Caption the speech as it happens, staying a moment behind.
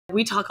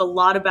we talk a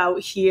lot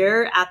about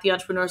here at the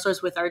Entrepreneur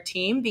Source with our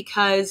team,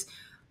 because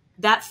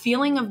that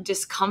feeling of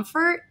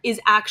discomfort is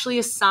actually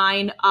a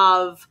sign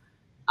of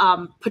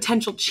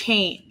potential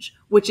change,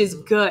 which is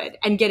good.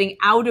 And getting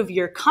out of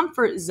your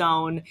comfort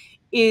zone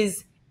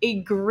is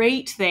a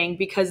great thing,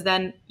 because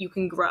then you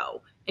can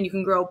grow, and you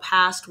can grow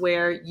past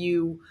where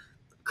you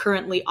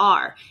currently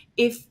are.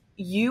 If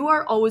you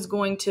are always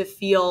going to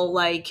feel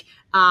like,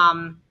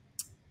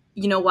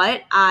 you know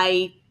what,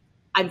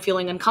 I'm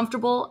feeling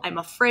uncomfortable, I'm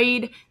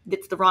afraid,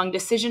 it's the wrong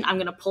decision, I'm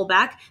going to pull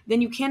back,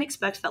 then you can't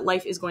expect that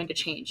life is going to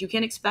change. You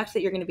can't expect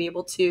that you're going to be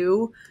able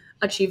to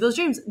achieve those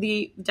dreams.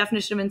 The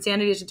definition of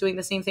insanity is doing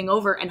the same thing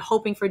over and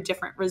hoping for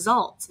different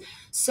results.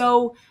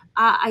 So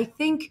I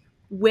think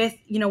with,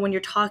 when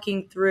you're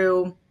talking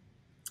through,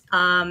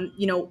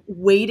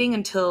 waiting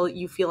until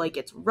you feel like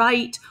it's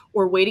right,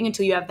 or waiting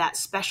until you have that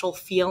special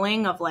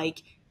feeling of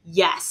like,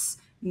 yes,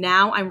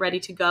 now I'm ready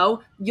to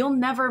go, you'll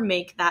never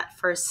make that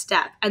first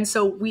step. And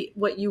so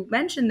what you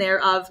mentioned there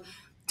of,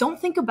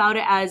 don't think about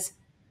it as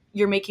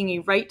you're making a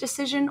right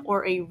decision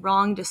or a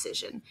wrong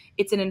decision.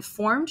 It's an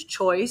informed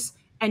choice,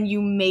 and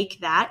you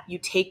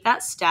take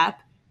that step,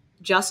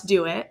 just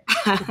do it,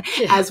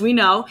 as we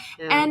know,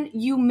 and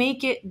you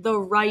make it the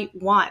right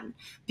one,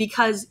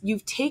 because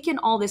you've taken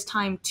all this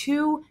time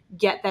to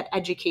get that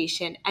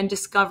education and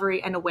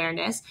discovery and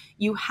awareness.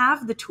 You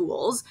have the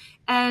tools,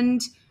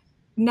 and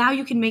now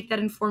you can make that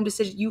informed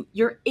decision.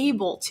 You're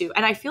able to.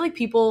 And I feel like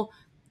people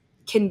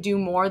can do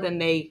more than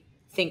they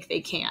think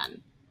they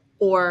can,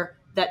 or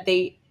that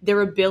their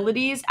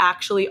abilities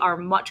actually are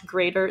much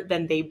greater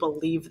than they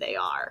believe they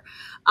are.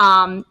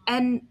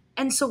 And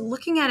so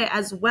looking at it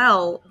as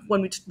well,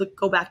 when we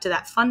go back to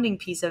that funding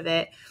piece of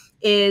it,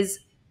 is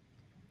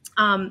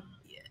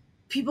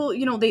people,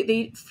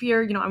 they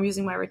fear, I'm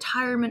using my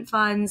retirement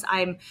funds,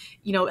 I'm,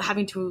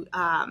 having to,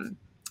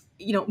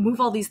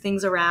 move all these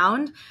things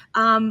around.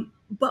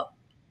 But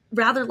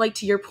rather, like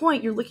to your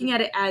point, you're looking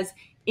at it as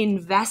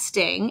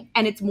investing,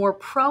 and it's more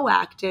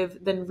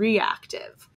proactive than reactive.